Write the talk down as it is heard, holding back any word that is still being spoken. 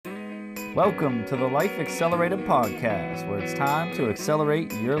Welcome to the Life Accelerated Podcast, where it's time to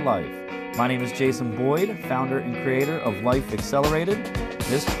accelerate your life. My name is Jason Boyd, founder and creator of Life Accelerated.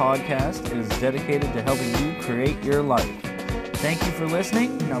 This podcast is dedicated to helping you create your life. Thank you for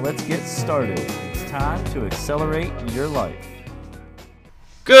listening. Now let's get started. It's time to accelerate your life.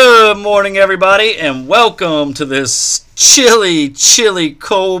 Good morning, everybody, and welcome to this chilly,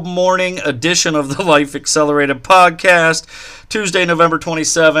 cold morning edition of the Life Accelerated Podcast. Tuesday, November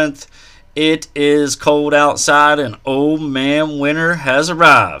 27th. It is cold outside, and oh man, winter has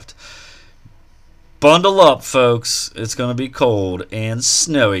arrived. Bundle up, folks. It's going to be cold and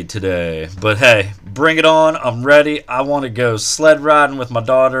snowy today. But hey, bring it on. I'm ready. I want to go sled riding with my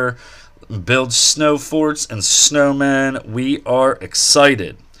daughter, build snow forts and snowmen. We are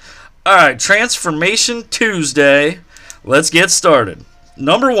excited. All right, Transformation Tuesday. Let's get started.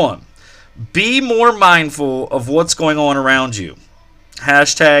 Number 1, be more mindful of what's going on around you.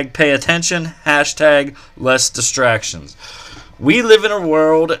 Hashtag pay attention. Hashtag less distractions. We live in a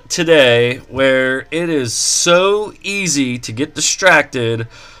world today where it is so easy to get distracted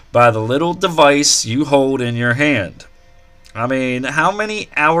by the little device you hold in your hand. I mean, how many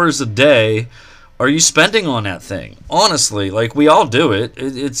hours a day are you spending on that thing? Honestly, like, we all do it.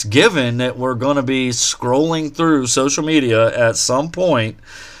 It's given that we're going to be scrolling through social media at some point,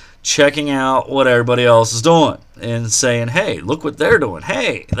 checking out what everybody else is doing and saying, hey, look what they're doing.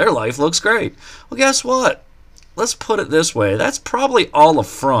 Hey, their life looks great. Well, guess what? Let's put it this way. That's probably all a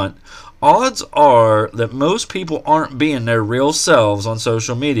front. Odds are that most people aren't being their real selves on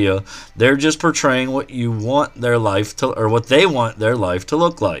social media. They're just portraying what you want their life to, or what they want their life to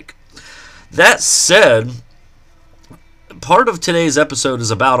look like. That said, part of today's episode is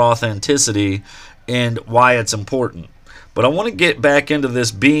about authenticity and why it's important. But I want to get back into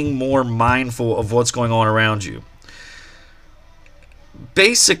this being more mindful of what's going on around you.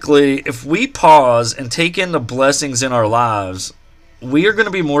 Basically, if we pause and take in the blessings in our lives, we are going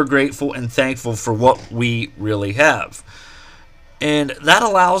to be more grateful and thankful for what we really have. And that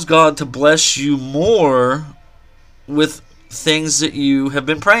allows God to bless you more with things that you have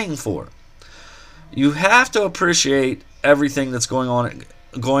been praying for. You have to appreciate everything that's going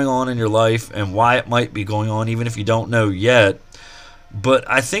on in your life and why it might be going on, even if you don't know yet. But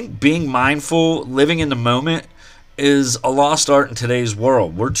I think being mindful, living in the moment, is a lost art in today's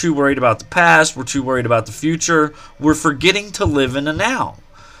world. We're too worried about the past. We're too worried about the future. We're forgetting to live in the now.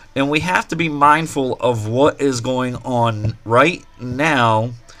 And we have to be mindful of what is going on right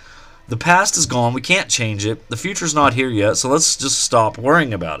now. The past is gone. We can't change it. The future's not here yet, so let's just stop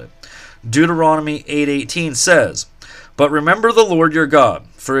worrying about it. Deuteronomy 8:18 says, "But remember the Lord your God,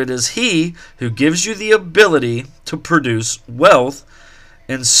 for it is He who gives you the ability to produce wealth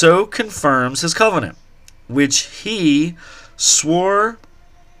and so confirms His covenant, which He swore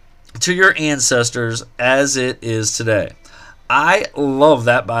to your ancestors as it is today." I love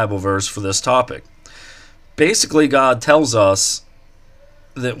that Bible verse for this topic. Basically, God tells us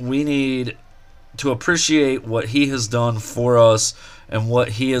that we need to appreciate what He has done for us and what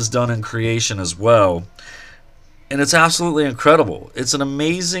He has done in creation as well. And it's absolutely incredible. It's an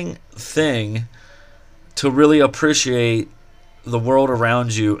amazing thing to really appreciate the world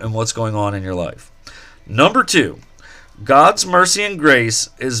around you and what's going on in your life. Number 2, God's mercy and grace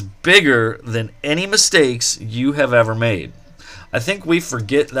is bigger than any mistakes you have ever made. I think we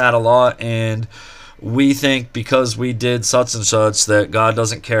forget that a lot, and we think because we did such and such that God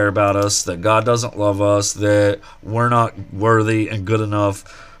doesn't care about us, that God doesn't love us, that we're not worthy and good enough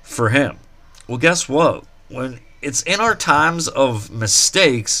for Him. Well, guess what? When it's in our times of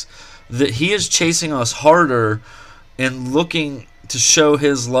mistakes that He is chasing us harder and looking to show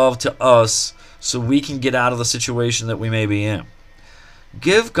His love to us so we can get out of the situation that we may be in.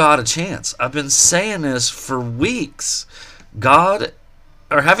 Give God a chance. I've been saying this for weeks.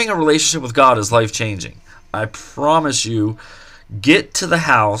 Having a relationship with God is life-changing. I promise you, get to the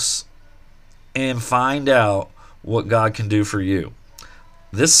house and find out what God can do for you.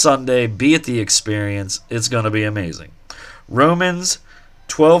 This Sunday, be at the experience. It's going to be amazing. Romans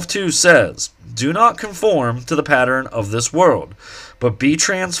 12:2 says, "Do not conform to the pattern of this world, but be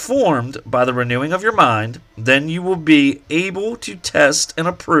transformed by the renewing of your mind. Then you will be able to test and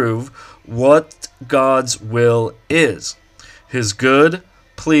approve what God's will is, His good,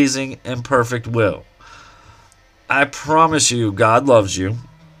 pleasing, and perfect will." I promise you, God loves you.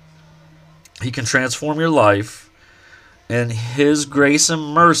 He can transform your life, and His grace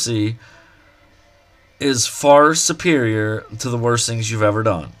and mercy is far superior to the worst things you've ever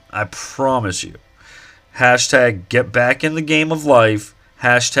done. I promise you. Hashtag get back in the game of life.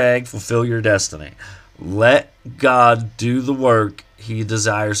 Hashtag fulfill your destiny. Let God do the work he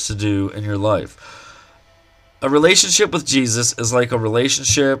desires to do in your life. A relationship with Jesus is like a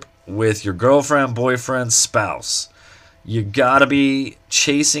relationship with your girlfriend, boyfriend, spouse. You gotta be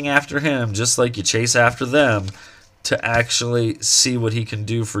chasing after him just like you chase after them to actually see what he can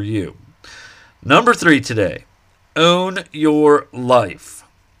do for you. Number 3 today, own your life.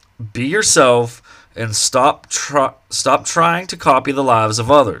 Be yourself and stop trying to copy the lives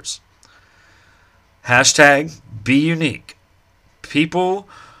of others. Hashtag be unique. People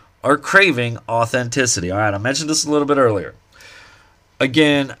are craving authenticity. All right, I mentioned this a little bit earlier.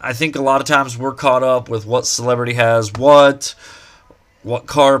 Again, I think a lot of times we're caught up with what celebrity has what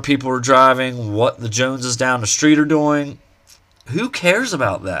car people are driving, what the Joneses down the street are doing. Who cares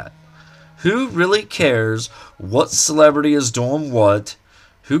about that? Who really cares what celebrity is doing what?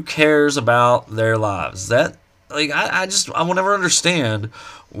 Who cares about their lives? I will never understand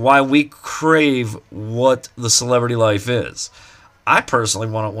why we crave what the celebrity life is. I personally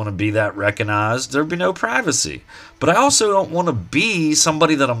wouldn't want to be that recognized. There'd be no privacy. But I also don't want to be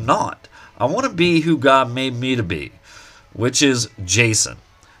somebody that I'm not. I want to be who God made me to be, which is Jason,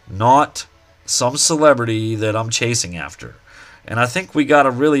 not some celebrity that I'm chasing after. And I think we got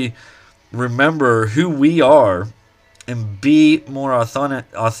to really remember who we are and be more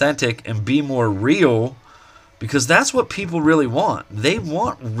authentic and be more real, because that's what people really want. They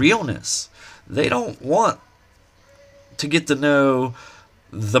want realness. They don't want to get to know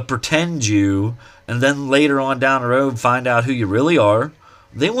the pretend you and then later on down the road find out who you really are.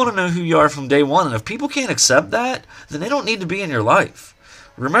 They want to know who you are from day one. And if people can't accept that, then they don't need to be in your life.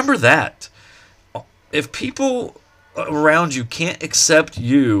 Remember that. If people around you can't accept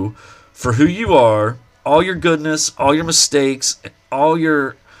you for who you are, all your goodness, all your mistakes, all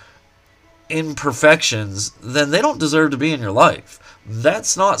your imperfections, then they don't deserve to be in your life.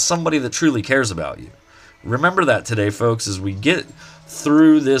 That's not somebody that truly cares about you. Remember that today, folks, as we get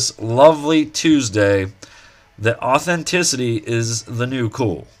through this lovely Tuesday, that authenticity is the new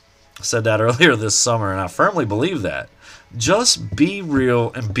cool. I said that earlier this summer, and I firmly believe that. Just be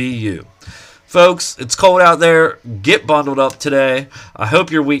real and be you. Folks, it's cold out there. Get bundled up today. I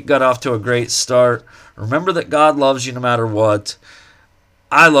hope your week got off to a great start. Remember that God loves you no matter what.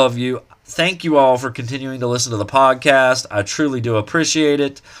 I love you. Thank you all for continuing to listen to the podcast. I truly do appreciate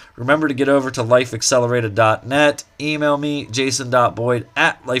it. Remember to get over to lifeaccelerated.net. Email me,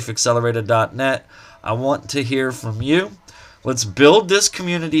 jason.boyd@lifeaccelerated.net. I want to hear from you. Let's build this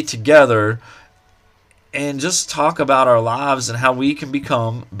community together and just talk about our lives and how we can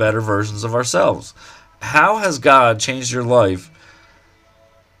become better versions of ourselves. How has God changed your life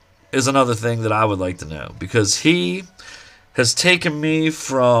is another thing that I would like to know, because he has taken me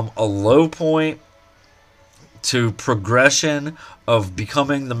from a low point to progression of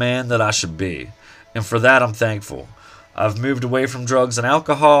becoming the man that I should be. And for that, I'm thankful. I've moved away from drugs and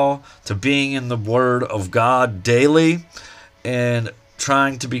alcohol to being in the Word of God daily and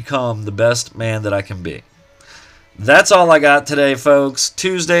trying to become the best man that I can be. That's all I got today, folks.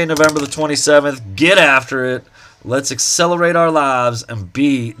 Tuesday, November the 27th. Get after it. Let's accelerate our lives and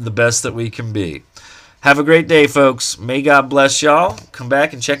be the best that we can be. Have a great day, folks. May God bless y'all. Come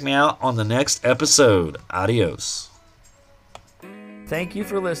back and check me out on the next episode. Adios. Thank you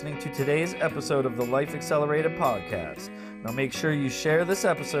for listening to today's episode of the Life Accelerated podcast. Now make sure you share this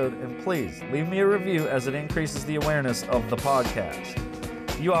episode and please leave me a review as it increases the awareness of the podcast.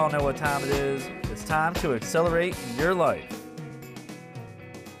 You all know what time it is. It's time to accelerate your life.